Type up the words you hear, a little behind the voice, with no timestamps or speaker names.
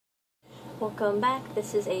welcome back.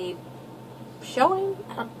 This is a showing,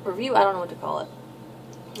 review, I don't know what to call it.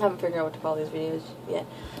 I haven't figured out what to call these videos yet.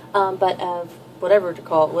 But of whatever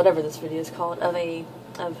this video is called, of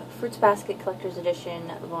Fruits Basket Collector's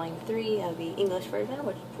Edition, Volume 3 of the English version,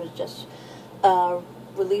 which was just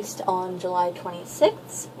released on July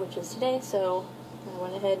 26th, which is today. So I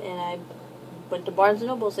went ahead and I went to Barnes &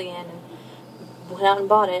 Noble's again and went out and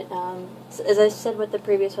bought it. As I said with the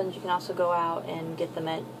previous ones, you can also go out and get them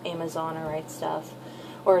at Amazon or RightStuf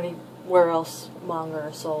or anywhere else Manga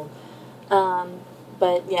are sold.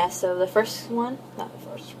 But yeah, so the first one, not the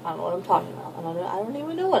first, I don't know what I'm talking about. I don't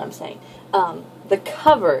even know what I'm saying. The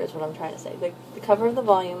cover is what I'm trying to say. The cover of the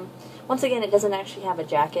volume, once again, it doesn't actually have a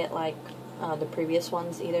jacket like the previous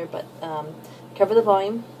ones either, but the cover of the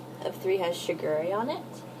volume of 3 has Shigure on it.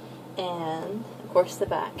 And, of course, the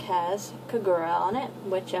back has Kagura on it,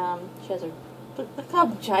 which, she has a, look how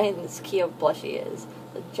giant this Kyo plushie is.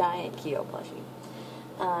 A giant Kyo plushie.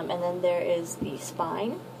 And then there is the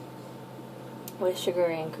spine with Shigure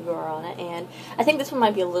and Kagura on it, and I think this one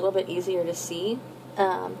might be a little bit easier to see,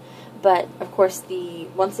 but, of course,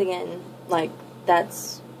 once again, like,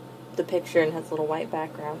 that's the picture and has a little white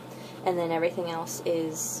background, and then everything else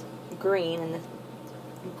is green, and the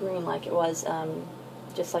green like it was,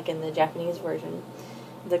 just like in the Japanese version,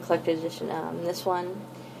 the collector's edition. This one,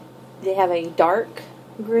 they have a dark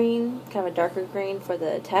green, kind of a darker green for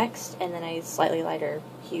the text, and then a slightly lighter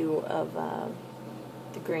hue of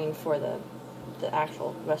the green for the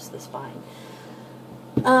actual rest of the spine.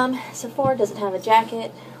 So 4 doesn't have a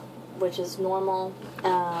jacket, which is normal.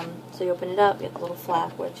 So you open it up, you get the little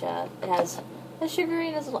flap, which it has a Shigure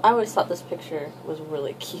in his little. I always thought this picture was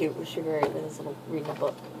really cute with Shigure in his little reading a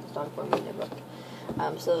book, his dog form reading a book.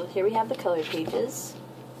 So here we have the colored pages.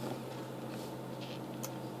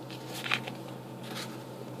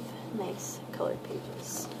 Nice colored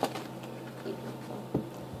pages. We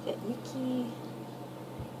got Yuki,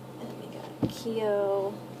 and we got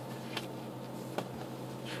Kyo,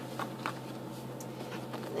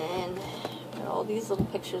 and then got all these little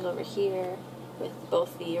pictures over here with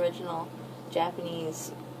both the original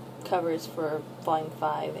Japanese covers for Volume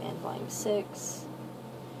 5 and Volume 6.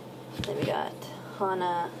 Then we got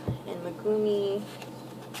Hana and Megumi.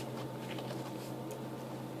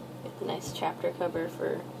 Get the nice chapter cover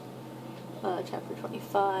for chapter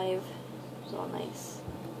 25. It's all nice.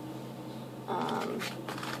 And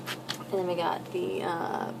then we got the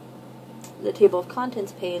table of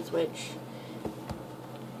contents page, which,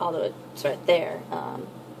 although it's right there,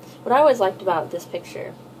 what I always liked about this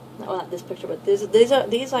picture, well, not this picture, but these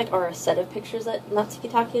are a set of pictures that Natsuki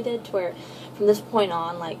Takia did, to where from this point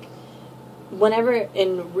on, like, whenever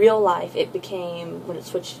in real life it became, when it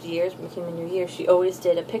switched years, when it became a new year, she always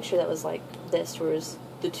did a picture that was like this, where it was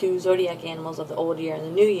the 2 zodiac animals of the old year and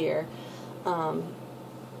the new year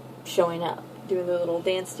showing up, doing their little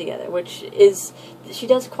dance together, which is, she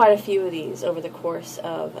does quite a few of these over the course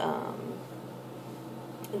of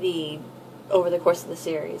the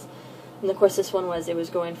series. And of course this one was, it was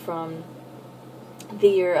going from the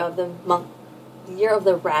year of the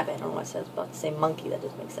rabbit. I don't know what I was about to say monkey, that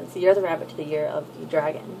doesn't make sense. The year of the rabbit to the year of the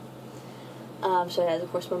dragon. So it has,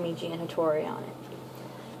 of course, Momiji and Hattori on it.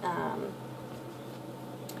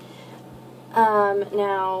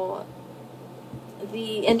 Now,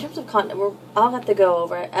 in terms of content, I'll have to go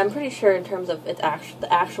over it. I'm pretty sure in terms of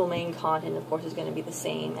the actual main content, of course, is going to be the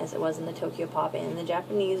same as it was in the Tokyo Pop and the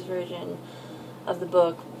Japanese version of the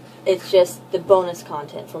book. It's just the bonus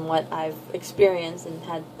content from what I've experienced and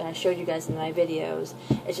I showed you guys in my videos.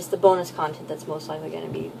 It's just the bonus content that's most likely going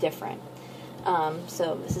to be different.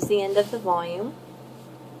 So this is the end of the volume.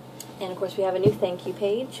 And of course we have a new thank you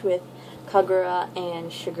page with Kagura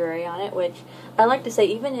and Shigure on it, which I like to say,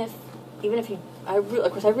 even if you,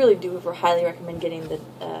 of course I really do highly recommend getting the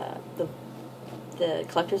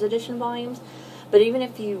collector's edition volumes, but even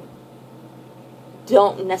if you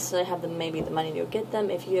don't necessarily have maybe the money to get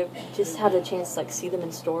them, if you have just had a chance to like see them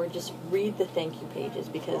in store, just read the thank you pages,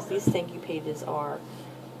 because these thank you pages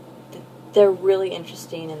they're really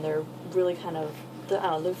interesting, and they're really kind of, I don't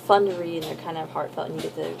know, they're fun to read, and they're kind of heartfelt, and you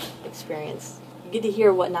get to you get to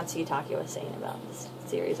hear what Natsuki Takia was saying about this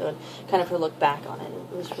series, and kind of her look back on it.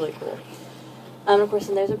 It was really cool. Of course,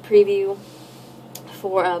 and there's a preview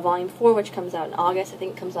for Volume 4, which comes out in August. I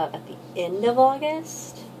think it comes out at the end of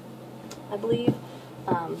August, I believe.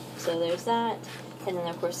 So there's that, and then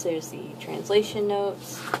of course there's the translation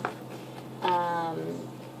notes, and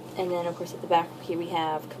then of course at the back here we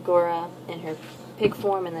have Kagura in her pig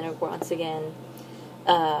form, and then once again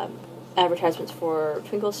advertisements for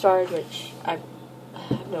Twinkle Stars, which I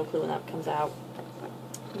have no clue when that comes out.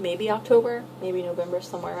 maybe October, maybe November,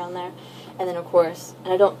 somewhere around there. And then, of course,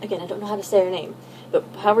 and I don't know how to say her name, but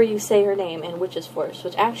however you say her name, and Witch's Force,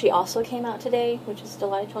 which actually also came out today, which is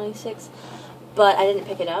July 26th, but I didn't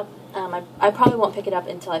pick it up. I probably won't pick it up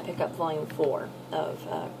until I pick up Volume 4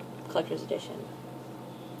 of Collector's Edition.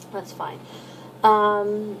 That's fine.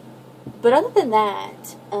 But other than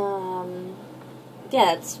that,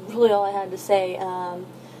 yeah, that's really all I had to say. I'm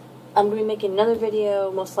going to be making another video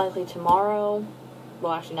most likely tomorrow.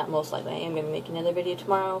 Well, actually, not most likely. I am going to be making another video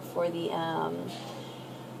tomorrow for the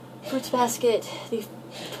Fruits Basket, the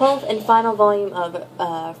 12th and final volume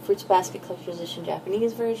of Fruits Basket Collector's Edition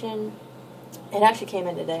Japanese version. It actually came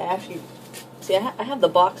in today. See, I have the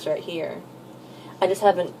box right here. I just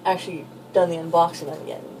haven't actually done the unboxing of it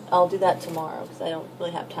yet. I'll do that tomorrow because I don't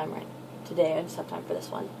really have time right today. I just have time for this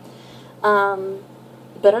one.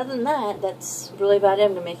 But other than that, that's really about it.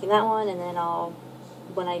 I'm going to be making that one, and then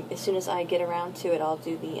as soon as I get around to it, I'll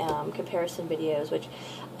do the comparison videos, which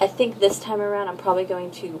I think this time around I'm probably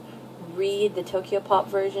going to read the Tokyo Pop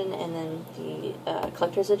version and then the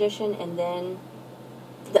Collector's Edition, and then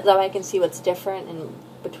that way I can see what's different in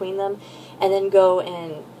between them, and then go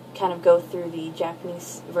and kind of go through the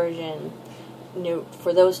Japanese version,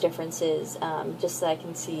 for those differences, just so I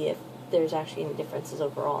can see if there's actually any differences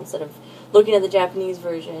overall, instead of looking at the Japanese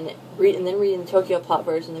version and then reading the Tokyo Pop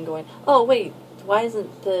version and going, oh wait, why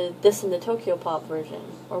isn't this in the Tokyo Pop version?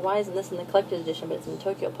 Or why isn't this in the Collector's Edition but it's in the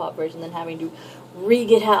Tokyo Pop version, then having to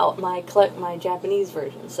re-get out my Japanese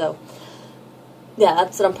version. So, yeah,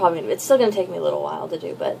 that's what I'm probably going to do. It's still going to take me a little while to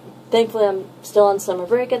do, but thankfully I'm still on summer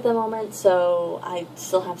break at the moment, so I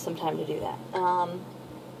still have some time to do that.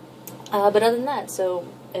 But other than that, so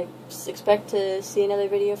expect to see another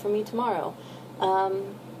video from me tomorrow.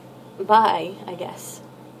 Bye, I guess.